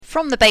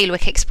From the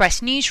Bailiwick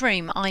Express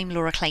newsroom, I'm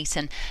Laura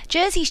Clayton.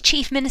 Jersey's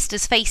Chief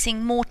Minister's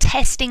facing more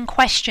testing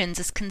questions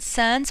as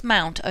concerns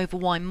mount over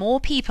why more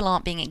people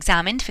aren't being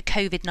examined for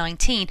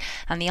COVID-19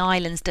 and the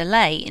island's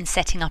delay in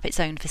setting up its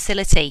own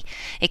facility.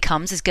 It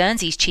comes as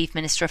Guernsey's Chief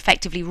Minister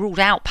effectively ruled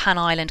out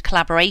pan-island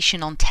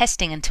collaboration on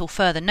testing until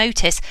further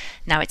notice.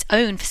 Now its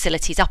own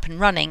facility is up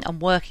and running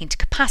and working to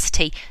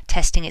capacity,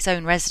 testing its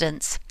own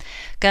residents.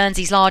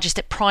 Guernsey's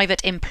largest private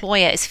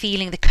employer is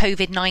feeling the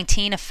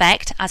COVID-19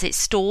 effect as its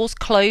stores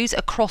close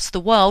across the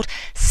world.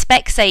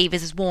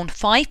 Specsavers has warned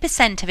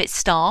 5% of its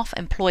staff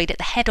employed at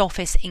the head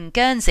office in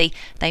Guernsey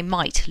they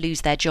might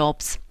lose their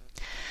jobs.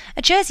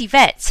 A Jersey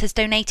Vets has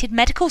donated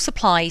medical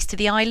supplies to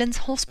the island's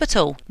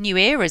hospital. New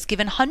Era has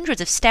given hundreds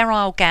of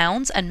sterile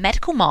gowns and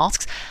medical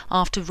masks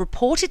after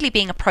reportedly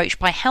being approached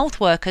by health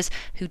workers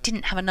who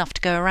didn't have enough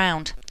to go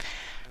around.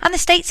 And the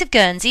States of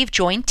Guernsey have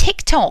joined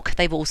TikTok.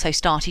 They've also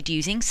started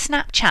using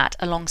Snapchat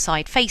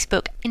alongside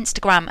Facebook,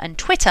 Instagram and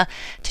Twitter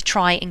to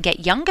try and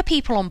get younger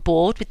people on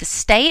board with the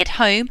stay at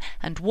home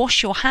and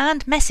wash your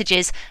hand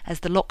messages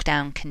as the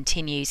lockdown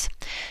continues.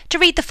 To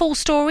read the full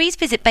stories,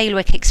 visit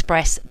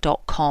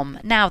bailiwickexpress.com.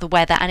 Now the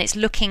weather, and it's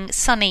looking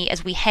sunny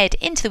as we head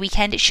into the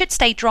weekend. It should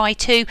stay dry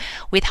too,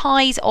 with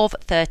highs of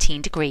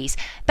 13 degrees.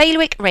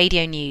 Bailiwick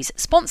Radio News,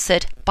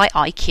 sponsored by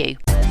IQ.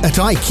 At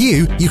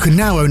IQ, you can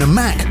now own a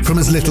Mac from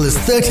as little as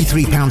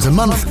 £33 a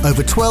month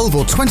over 12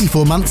 or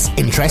 24 months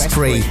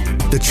interest-free.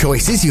 The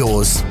choice is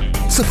yours.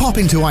 So pop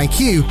into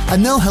IQ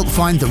and they'll help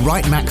find the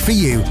right Mac for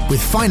you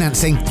with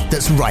financing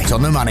that's right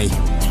on the money.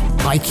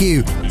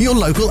 IQ, your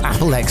local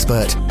Apple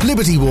expert.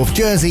 Liberty Wharf,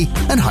 Jersey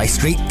and High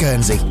Street,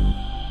 Guernsey.